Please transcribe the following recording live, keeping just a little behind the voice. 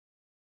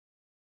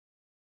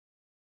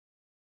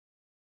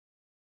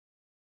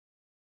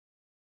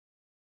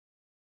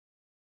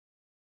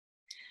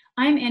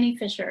I'm Annie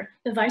Fisher,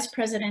 the Vice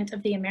President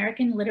of the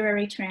American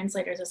Literary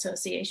Translators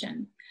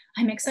Association.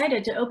 I'm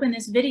excited to open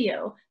this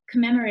video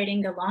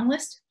commemorating the long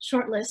list,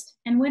 short list,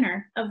 and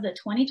winner of the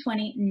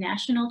 2020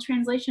 National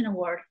Translation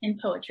Award in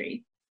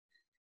Poetry.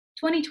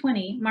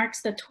 2020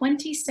 marks the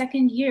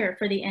 22nd year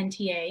for the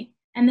NTA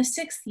and the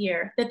 6th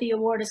year that the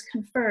award is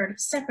conferred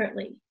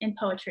separately in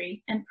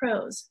poetry and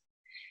prose.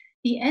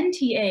 The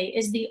NTA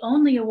is the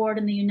only award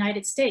in the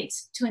United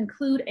States to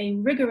include a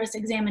rigorous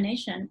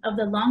examination of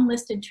the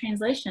long-listed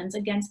translations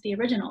against the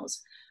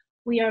originals.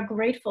 We are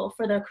grateful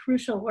for the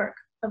crucial work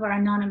of our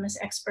anonymous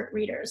expert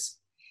readers.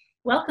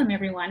 Welcome,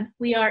 everyone.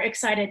 We are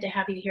excited to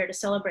have you here to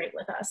celebrate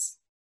with us.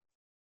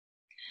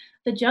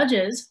 The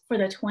judges for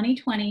the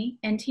 2020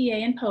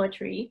 NTA in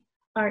Poetry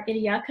are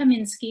Ilya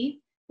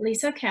Kaminsky,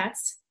 Lisa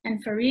Katz,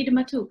 and Farid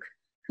Matuk,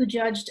 who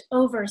judged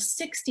over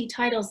 60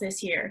 titles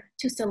this year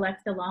to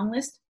select the long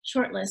list,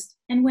 short list,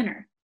 and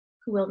winner,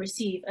 who will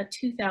receive a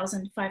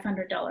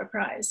 $2,500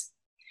 prize.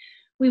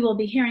 We will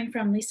be hearing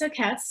from Lisa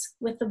Katz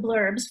with the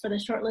blurbs for the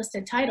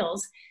shortlisted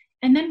titles,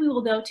 and then we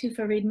will go to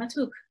Farid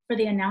Matuk for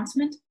the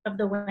announcement of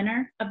the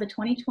winner of the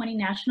 2020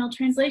 National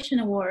Translation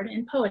Award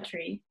in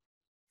Poetry,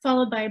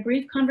 followed by a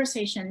brief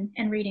conversation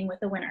and reading with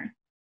the winner.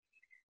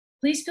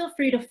 Please feel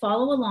free to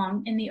follow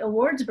along in the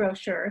awards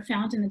brochure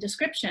found in the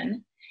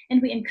description,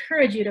 and we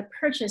encourage you to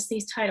purchase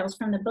these titles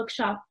from the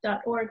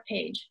bookshop.org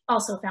page,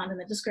 also found in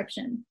the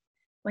description.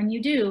 When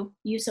you do,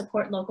 you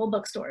support local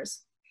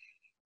bookstores.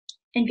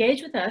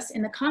 Engage with us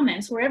in the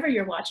comments wherever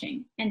you're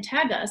watching, and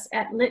tag us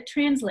at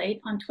LitTranslate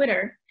on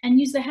Twitter and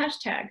use the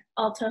hashtag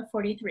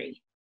ALTA43.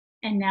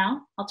 And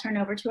now I'll turn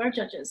over to our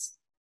judges.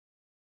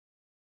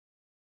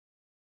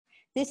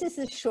 This is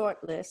the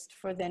short list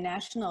for the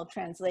National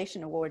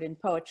Translation Award in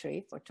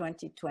Poetry for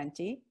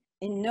 2020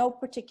 in no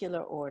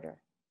particular order.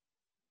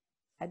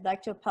 I'd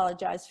like to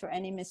apologize for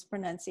any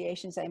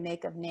mispronunciations I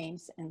make of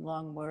names and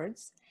long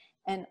words,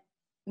 and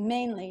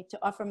mainly to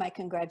offer my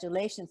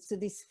congratulations to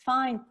these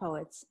fine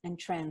poets and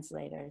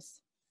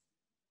translators.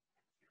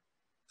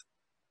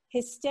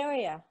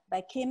 Hysteria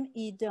by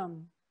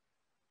Yideum,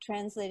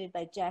 translated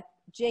by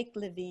Jake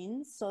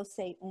Levine,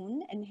 Soeun,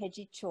 and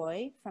Hedgie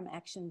Choi from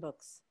Action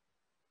Books.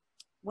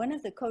 One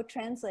of the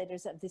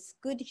co-translators of this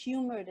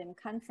good-humored and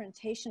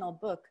confrontational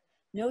book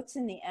notes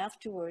in the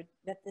afterword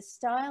that the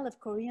style of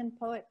Korean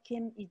poet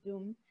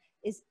Yideum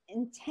is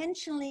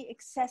intentionally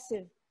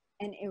excessive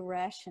and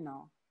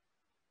irrational.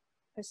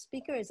 Her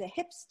speaker is a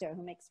hipster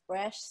who makes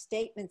brash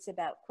statements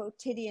about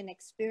quotidian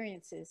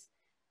experiences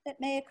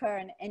that may occur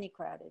in any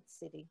crowded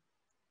city.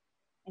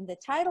 In the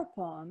title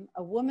poem,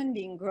 a woman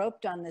being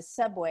groped on the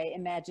subway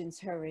imagines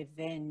her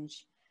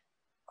revenge.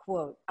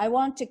 Quote, "I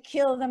want to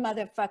kill the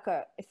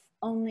motherfucker. If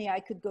only I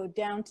could go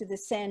down to the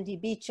sandy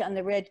beach on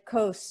the red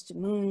coast,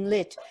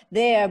 moonlit.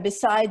 There,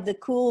 beside the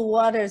cool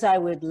waters, I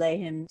would lay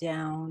him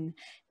down.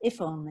 If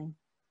only,"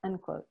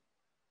 unquote.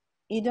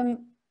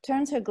 Yideum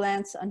turns her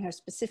glance on her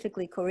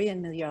specifically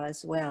Korean milieu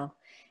as well.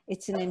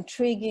 It's an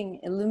intriguing,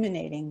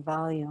 illuminating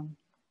volume.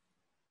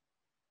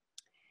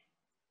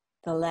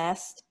 The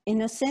last,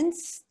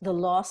 Innocence, The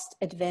Lost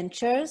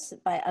Adventures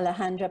by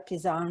Alejandra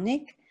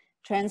Pizarnik,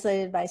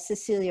 translated by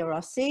Cecilia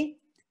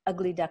Rossi,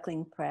 Ugly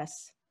Duckling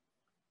Press.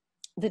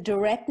 The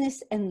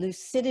directness and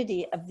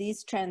lucidity of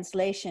these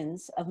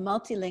translations of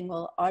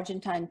multilingual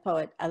Argentine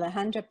poet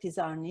Alejandra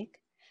Pizarnik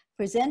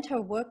present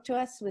her work to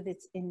us with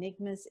its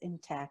enigmas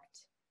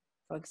intact.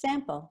 For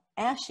example,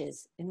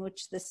 Ashes, in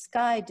which the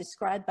sky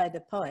described by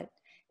the poet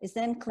is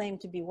then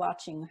claimed to be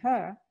watching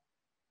her,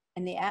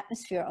 and the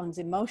atmosphere owns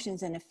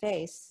emotions and a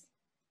face,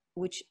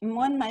 which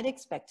one might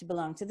expect to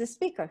belong to the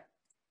speaker.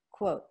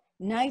 Quote,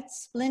 "Night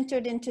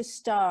splintered into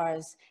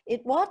stars.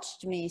 It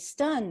watched me,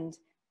 stunned.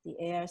 The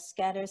air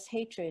scatters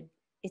hatred,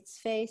 its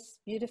face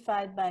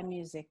beautified by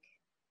music."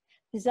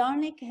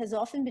 Pizarnik has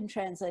often been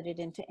translated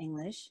into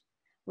English.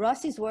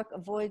 Rossi's work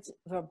avoids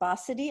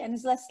verbosity and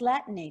is less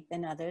Latinate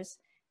than others,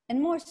 and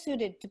more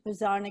suited to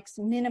Pizarnik's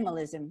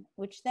minimalism,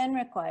 which then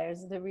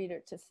requires the reader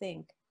to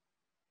think.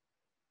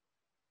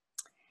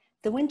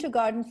 The Winter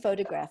Garden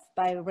Photograph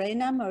by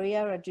Reina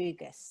Maria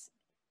Rodriguez,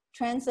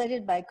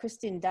 translated by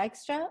Christine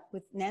Dijkstra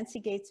with Nancy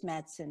Gates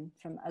Madsen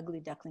from Ugly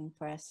Duckling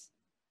Press.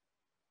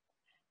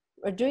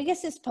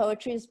 Rodriguez's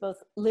poetry is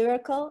both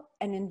lyrical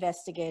and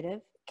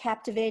investigative,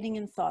 captivating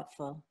and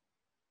thoughtful.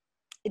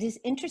 It is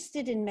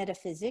interested in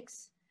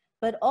metaphysics,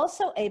 but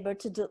also able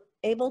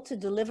to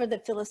deliver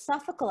the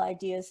philosophical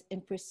ideas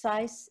in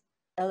precise,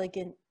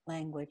 elegant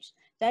language.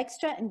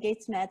 Dijkstra and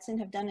Gates Madsen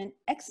have done an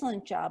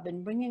excellent job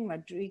in bringing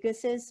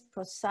Rodriguez's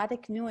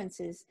prosodic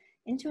nuances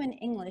into an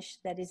English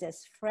that is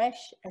as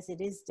fresh as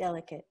it is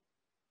delicate.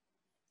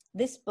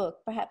 This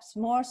book, perhaps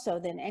more so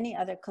than any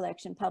other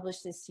collection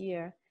published this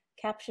year,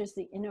 captures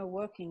the inner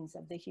workings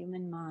of the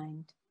human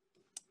mind.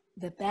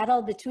 The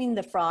Battle Between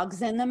the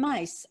Frogs and the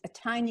Mice, a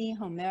Tiny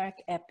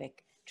Homeric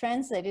Epic,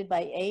 translated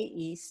by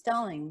A.E.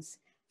 Stallings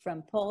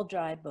from Paul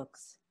Dry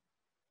Books.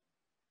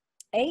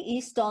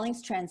 A.E.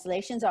 Stallings'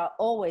 translations are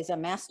always a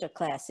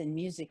masterclass in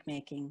music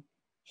making.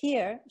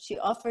 Here, she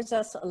offers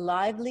us a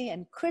lively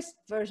and crisp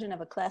version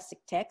of a classic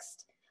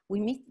text We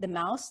meet the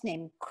mouse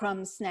named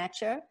Crumb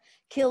Snatcher,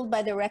 killed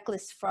by the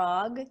reckless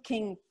frog,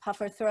 King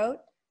Pufferthroat,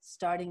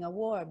 starting a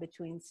war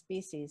between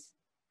species.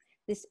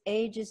 This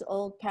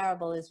ages-old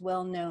parable is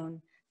well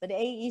known, but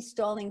A.E.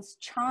 Stallings'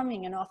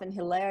 charming and often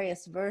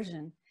hilarious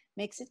version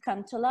makes it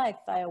come to life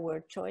via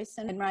word choice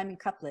and rhyming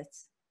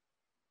couplets.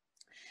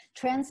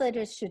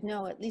 Translators should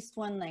know at least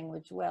one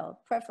language well,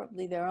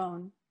 preferably their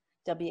own,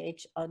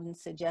 W.H. Auden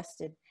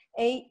suggested.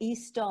 A.E.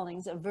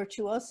 Stallings, a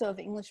virtuoso of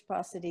English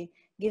prosody,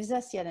 gives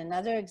us yet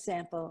another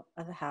example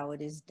of how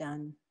it is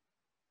done.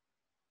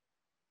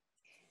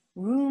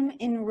 Room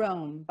in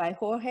Rome by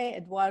Jorge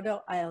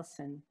Eduardo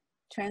Eielson,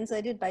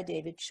 translated by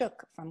David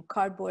Shook from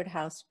Cardboard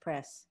House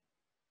Press.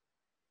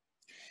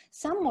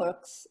 Some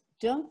works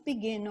don't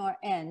begin or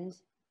end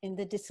in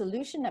the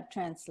dissolution of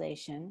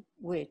translation,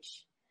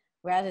 which,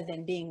 rather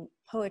than being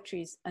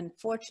poetry's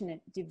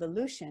unfortunate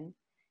devolution,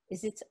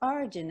 is its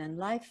origin and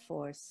life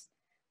force.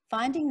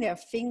 Finding their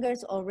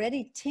fingers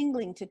already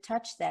tingling to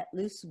touch that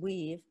loose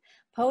weave,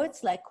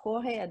 poets like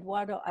Jorge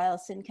Eduardo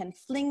Eielson can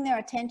fling their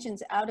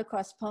attentions out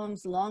across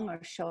poems long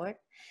or short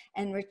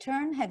and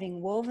return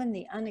having woven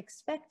the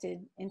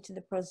unexpected into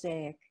the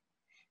prosaic.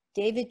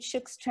 David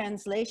Shook's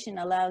translation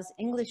allows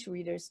English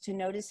readers to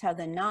notice how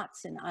the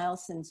knots in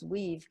Eielson's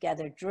weave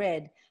gather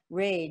dread,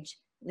 rage,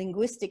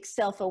 linguistic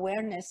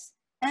self-awareness,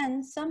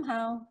 and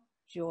somehow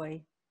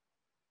joy.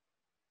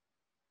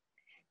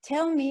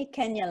 Tell Me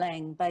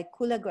Kenyalang by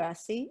Kulleh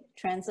Grasi,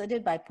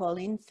 translated by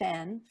Pauline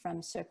Fan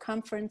from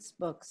Circumference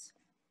Books.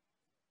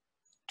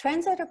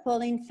 Translator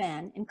Pauline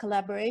Fan, in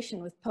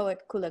collaboration with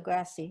poet Kulleh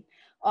Grasi,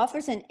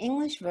 offers an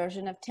English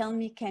version of Tell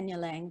Me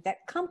Kenyalang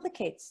that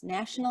complicates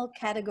national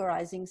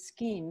categorizing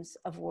schemes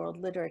of world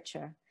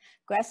literature.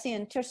 Grasi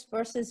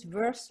intersperses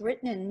verse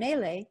written in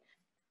Malay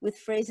with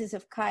phrases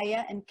of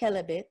Kaya and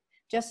Kelebit,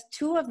 just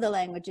two of the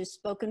languages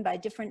spoken by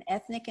different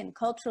ethnic and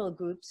cultural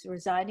groups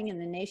residing in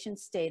the nation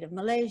state of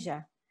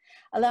Malaysia,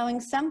 allowing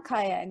some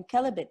Kaya and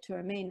Kelebit to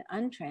remain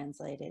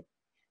untranslated.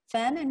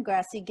 Fan and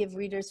Grasi give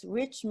readers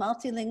rich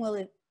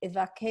multilingual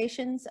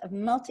evocations of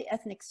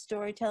multi-ethnic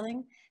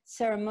storytelling,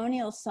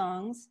 ceremonial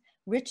songs,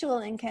 ritual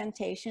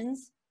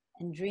incantations,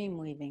 and dream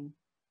weaving.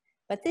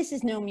 But this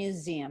is no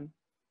museum.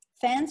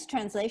 Fan's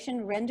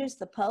translation renders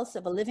the pulse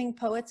of a living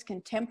poet's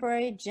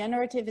contemporary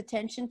generative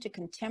attention to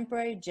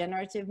contemporary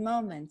generative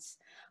moments,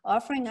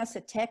 offering us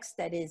a text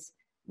that is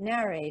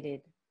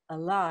narrated,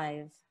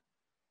 alive.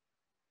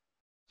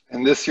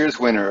 And this year's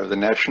winner of the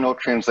National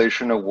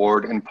Translation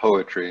Award in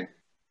Poetry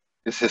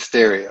is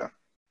Hysteria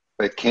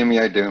by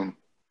Yideum,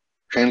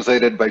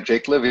 translated by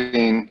Jake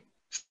Levine,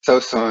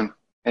 Soeun,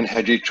 and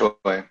Hedgie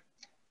Choi,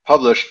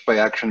 published by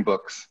Action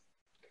Books.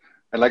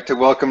 I'd like to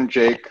welcome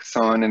Jake,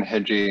 Soeun, and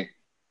Hedgie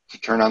to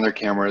turn on their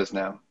cameras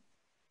now.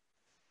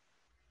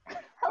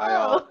 Hi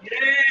all. Yay!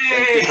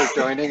 Thank you for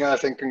joining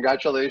us and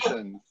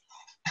congratulations.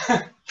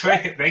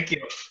 Thank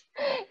you.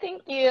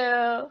 Thank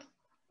you.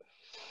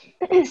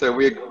 So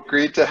we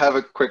agreed to have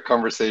a quick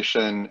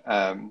conversation.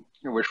 I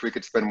wish we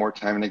could spend more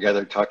time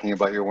together talking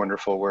about your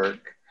wonderful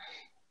work.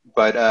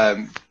 But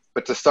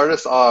to start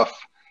us off,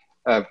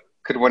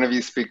 could one of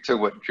you speak to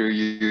what drew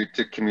you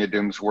to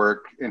Yideum's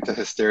work, into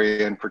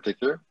Hysteria in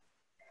particular?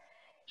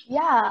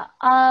 Yeah,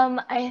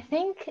 I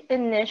think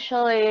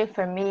initially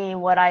for me,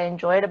 what I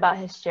enjoyed about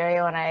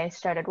Hysteria when I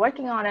started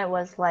working on it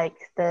was like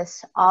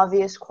this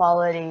obvious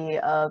quality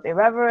of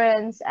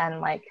irreverence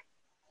and like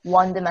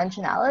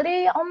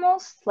one-dimensionality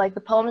almost. Like the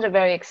poems are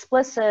very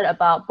explicit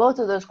about both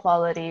of those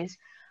qualities,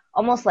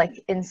 almost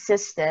like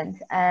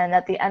insistent. And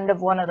at the end of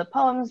one of the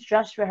poems,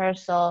 Dress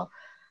Rehearsal,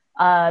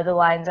 the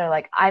lines are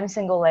like, I'm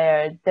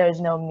single-layered, there's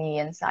no me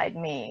inside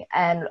me.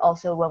 And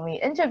also when we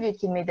interviewed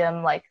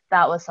Yideum, like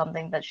that was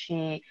something that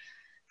she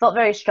felt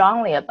very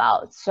strongly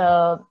about.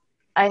 So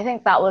I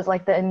think that was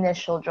like the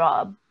initial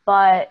draw.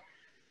 But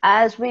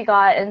as we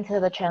got into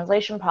the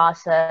translation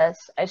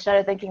process, I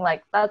started thinking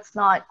like, that's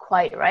not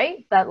quite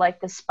right. That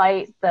like,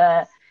 despite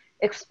the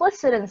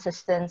explicit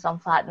insistence on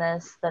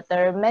flatness, that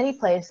there are many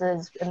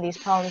places in these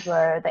poems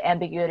where the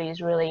ambiguity is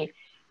really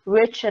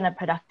rich in a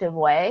productive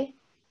way.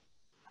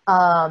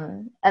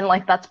 And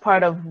like that's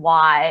part of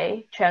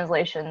why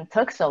translation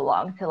took so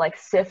long to like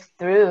sift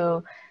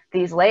through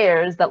these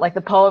layers that like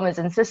the poem is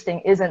insisting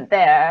isn't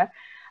there,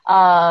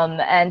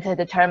 and to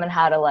determine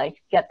how to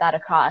like get that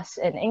across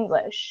in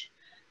English.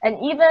 And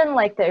even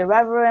like the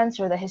irreverence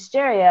or the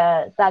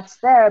hysteria, that's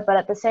there, but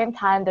at the same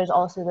time there's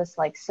also this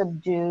like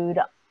subdued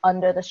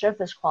under the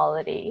surface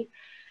quality.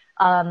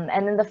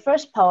 And in the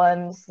first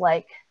poems,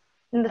 like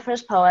in the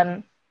first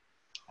poem,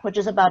 which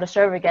is about a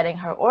server getting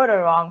her order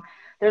wrong,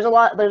 there's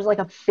like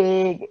a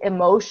big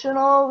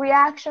emotional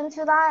reaction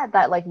to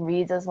that like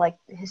reads as like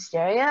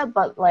hysteria,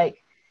 but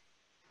like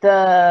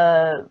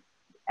the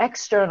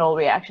external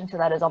reaction to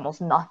that is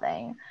almost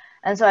nothing.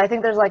 And so I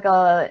think there's like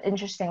a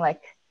interesting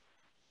like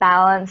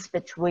balance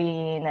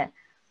between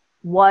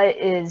what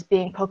is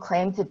being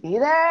proclaimed to be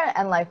there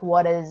and like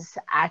what is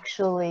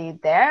actually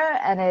there.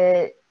 And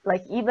it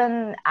like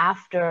even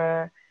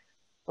after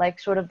like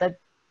sort of the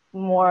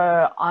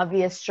more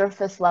obvious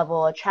surface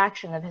level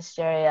attraction of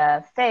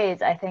Hysteria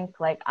fades, I think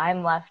like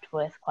I'm left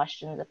with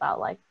questions about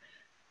like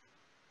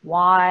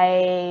why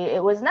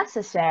it was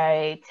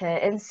necessary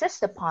to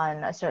insist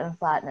upon a certain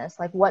flatness.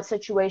 Like what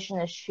situation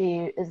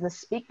is the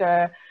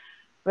speaker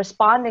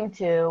responding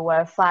to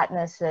where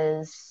flatness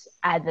is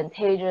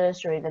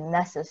advantageous or even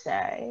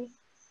necessary?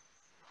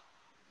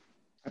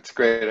 That's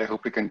great. I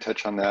hope we can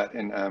touch on that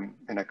in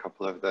a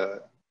couple of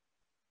the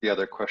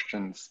other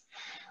questions.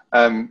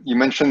 You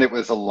mentioned it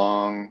was a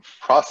long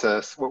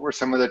process. What were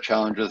some of the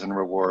challenges and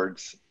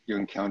rewards you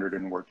encountered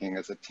in working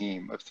as a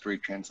team of 3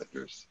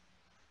 translators?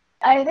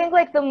 I think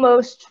like the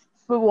most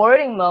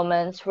rewarding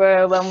moments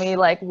were when we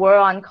like were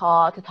on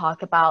call to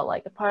talk about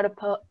like a part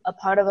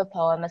of a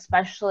poem,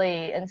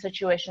 especially in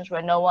situations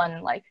where no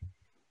one like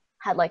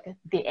had like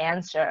the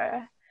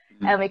answer,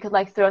 and we could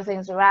like throw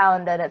things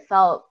around, and it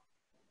felt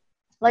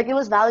like it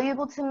was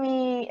valuable to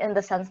me in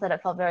the sense that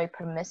it felt very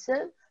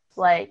permissive.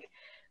 Like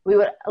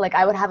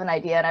I would have an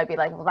idea and I'd be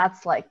like, well,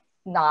 that's like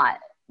not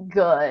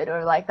good,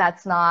 or like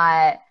that's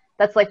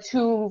like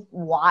too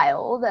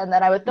wild, and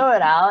then I would throw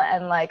it out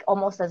and like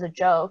almost as a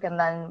joke, and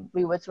then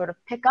we would sort of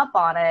pick up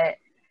on it,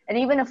 and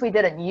even if we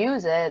didn't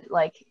use it,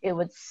 like it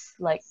would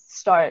like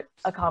start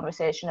a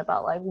conversation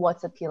about like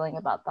what's appealing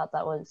about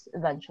that was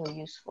eventually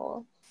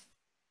useful.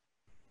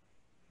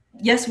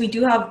 Yes, we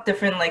do have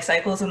different like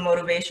cycles of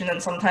motivation, and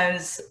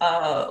sometimes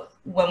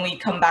when we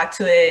come back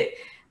to it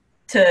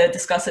to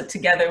discuss it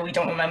together, we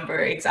don't remember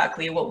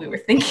exactly what we were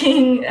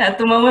thinking at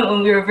the moment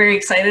when we were very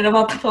excited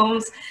about the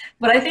poems.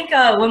 But I think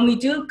when we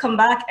do come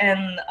back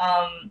and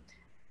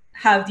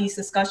have these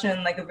discussions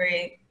in like a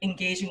very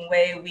engaging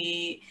way,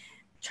 we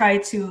try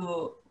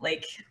to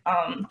like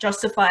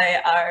justify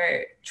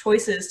our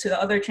choices to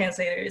the other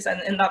translators,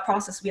 and in that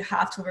process we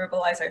have to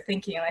verbalize our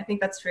thinking, and I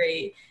think that's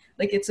very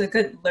like it's a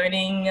good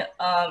learning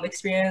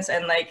experience,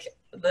 and like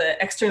the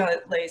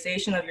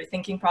externalization of your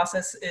thinking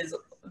process is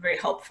very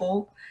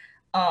helpful.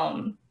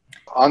 On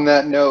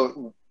that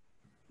note,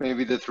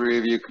 maybe the 3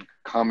 of you could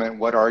comment,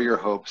 what are your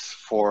hopes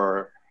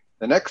for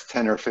the next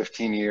 10 or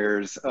 15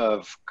 years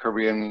of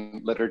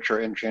Korean literature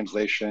and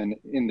translation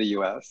in the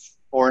US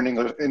or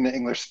in the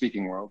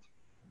English-speaking world?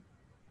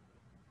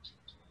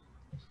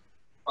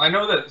 I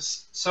know that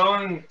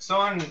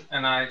Soeun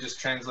and I just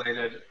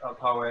translated a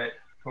poet.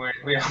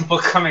 We have a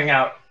book coming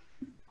out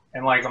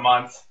in like a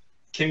month,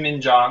 Kim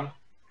Min-jong.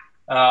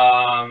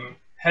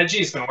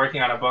 Hedgie's been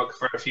working on a book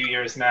for a few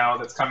years now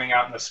that's coming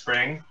out in the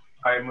spring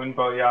by Moon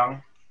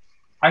Bo-young.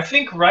 I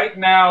think right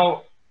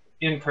now,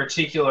 in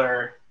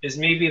particular, is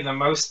maybe the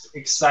most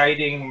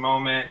exciting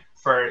moment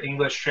for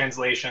English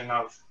translation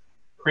of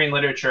Korean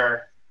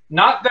literature.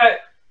 Not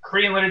that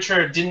Korean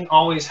literature didn't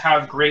always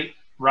have great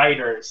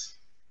writers,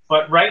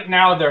 but right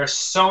now there are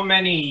so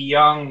many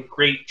young,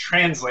 great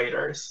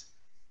translators.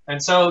 And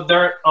so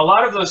a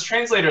lot of those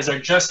translators are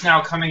just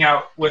now coming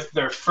out with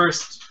their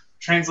first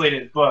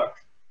translated book.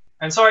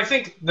 And so I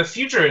think the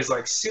future is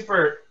like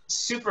super,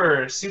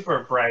 super,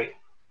 super bright.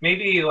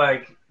 Maybe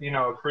like, you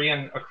know,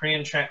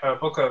 a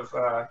book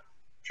of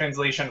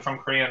translation from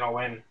Korean will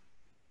win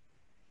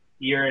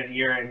year and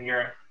year and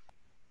year.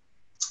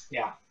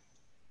 Yeah.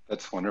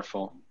 That's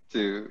wonderful.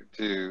 Do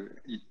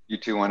you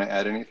 2 want to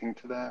add anything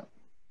to that?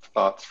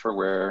 Thoughts for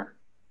where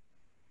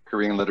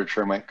Korean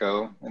literature might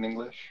go in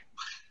English?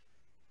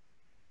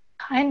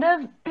 Kind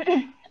of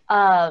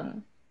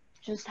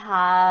just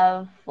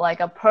have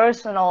like a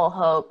personal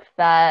hope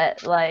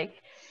that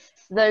like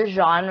the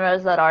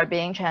genres that are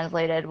being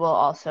translated will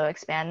also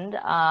expand.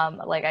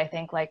 Like I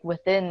think like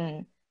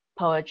within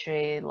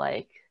poetry,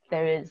 like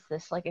there is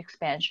this like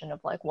expansion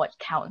of like what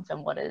counts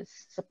and what is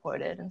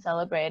supported and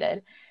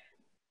celebrated.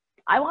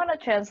 I want to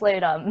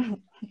translate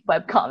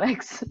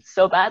webcomics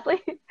so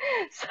badly.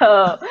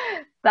 So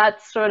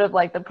that's sort of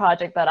like the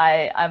project that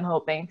I'm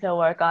hoping to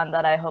work on,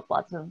 that I hope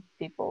lots of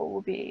people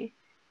will be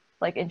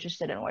like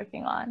interested in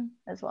working on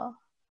as well.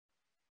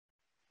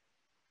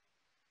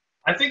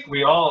 I think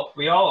we all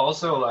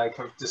also like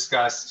have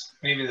discussed,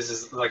 maybe this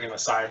is like an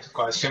aside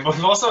question, but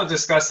we've also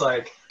discussed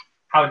like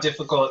how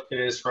difficult it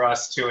is for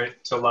us to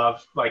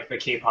love like the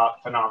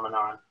K-pop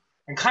phenomenon.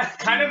 And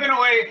kind of in a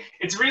way,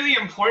 it's really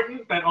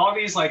important that all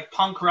these like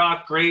punk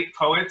rock great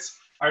poets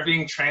are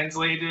being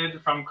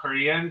translated from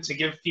Korean to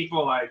give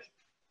people like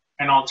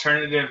an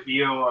alternative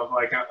view of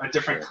like a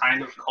different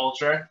kind of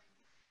culture.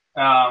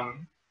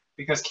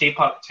 Because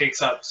K-pop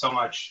takes up so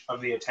much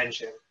of the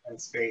attention and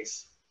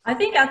space. I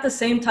think at the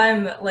same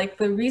time, like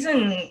the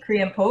reason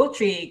Korean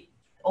poetry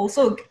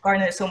also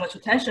garners so much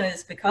attention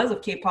is because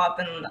of K-pop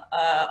and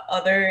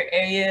other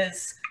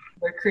areas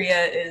where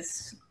Korea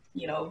is,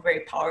 you know,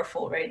 very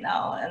powerful right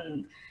now,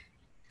 and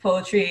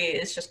poetry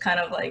is just kind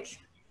of like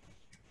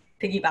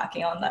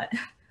piggybacking on that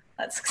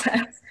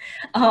success.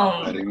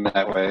 Riding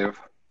that wave.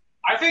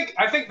 I think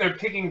they're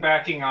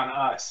piggybacking on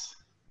us.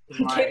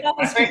 K-pop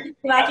is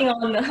piggybacking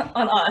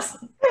on us,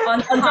 on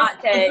the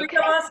 3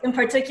 of us, in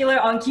particular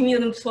on Kim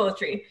Yeon's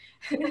poetry.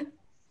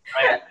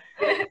 Right.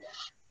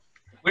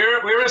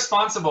 We're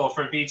responsible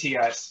for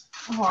BTS.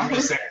 I'm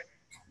just saying.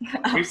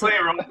 We play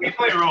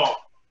a role.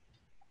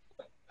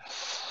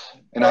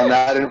 And on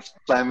that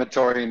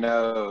inflammatory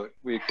note,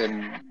 we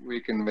can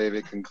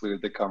maybe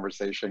conclude the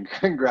conversation.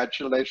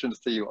 Congratulations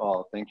to you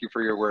all. Thank you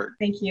for your work.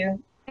 Thank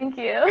you. Thank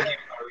you.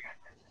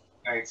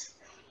 Thanks.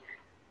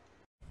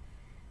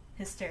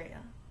 Hysteria.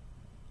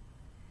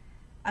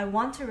 I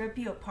want to rip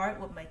you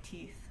apart with my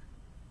teeth.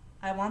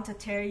 I want to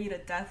tear you to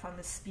death on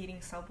this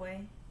speeding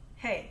subway.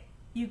 Hey,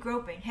 you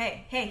groping.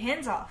 Hey,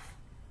 hands off.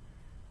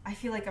 I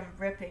feel like I'm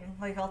ripping,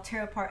 like I'll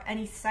tear apart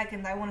any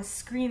second. I want to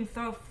scream,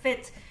 throw a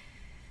fit.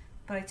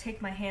 But I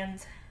take my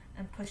hand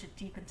and push it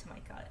deep into my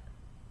gut.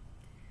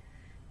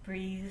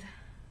 Breathe.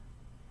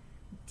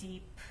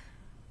 Deep.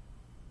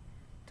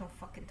 Don't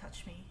fucking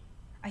touch me.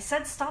 I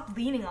said stop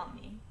leaning on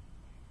me.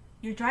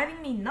 You're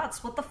driving me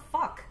nuts. What the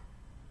fuck?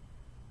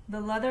 The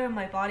leather in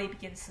my body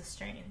begins to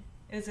strain.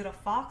 Is it a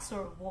fox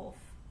or a wolf?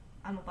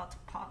 I'm about to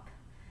pop.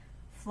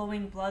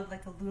 Flowing blood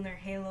like a lunar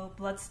halo,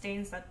 blood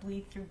stains that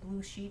bleed through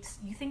blue sheets.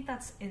 You think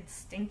that's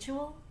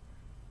instinctual?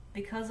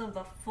 Because of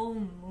the full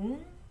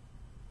moon?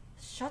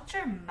 Shut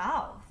your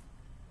mouth.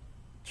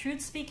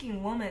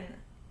 Truth-speaking woman,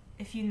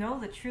 if you know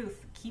the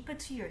truth, keep it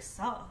to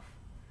yourself.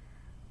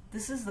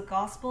 This is the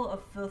gospel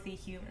of filthy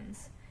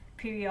humans.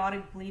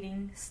 Periodic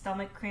bleeding,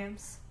 stomach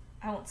cramps.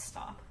 I won't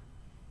stop.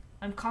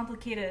 I'm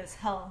complicated as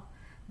hell,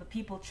 but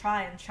people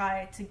try and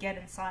try to get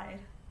inside.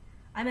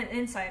 I'm an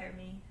insider,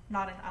 me,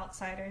 not an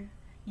outsider.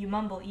 You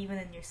mumble even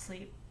in your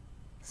sleep.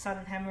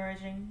 Sudden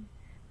hemorrhaging,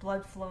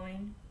 blood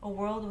flowing, a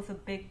world with a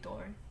big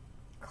door.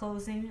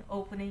 Closing,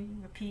 opening,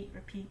 repeat,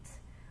 repeat.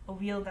 A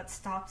wheel that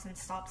stops and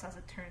stops as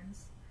it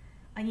turns.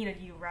 I need a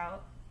new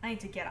route. I need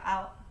to get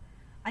out.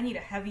 I need a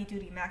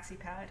heavy-duty maxi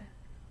pad.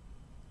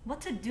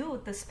 What to do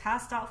with this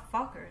passed-out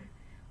fucker?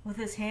 With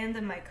his hand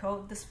in my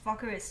coat, this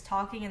fucker is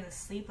talking in his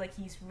sleep like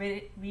he's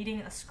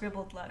reading a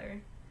scribbled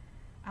letter.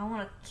 I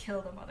want to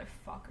kill the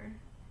motherfucker.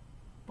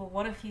 But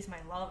what if he's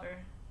my lover?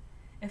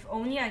 If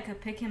only I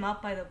could pick him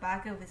up by the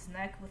back of his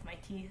neck with my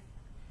teeth.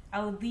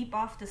 I would leap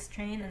off this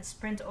train and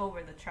sprint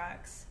over the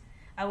tracks.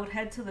 I would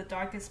head to the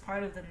darkest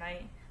part of the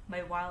night,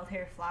 my wild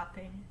hair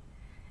flapping.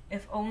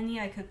 If only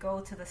I could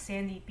go to the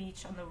sandy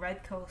beach on the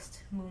red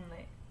coast,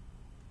 moonlit.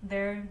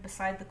 There,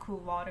 beside the cool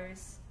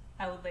waters,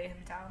 I would lay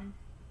him down.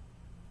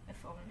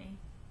 If only.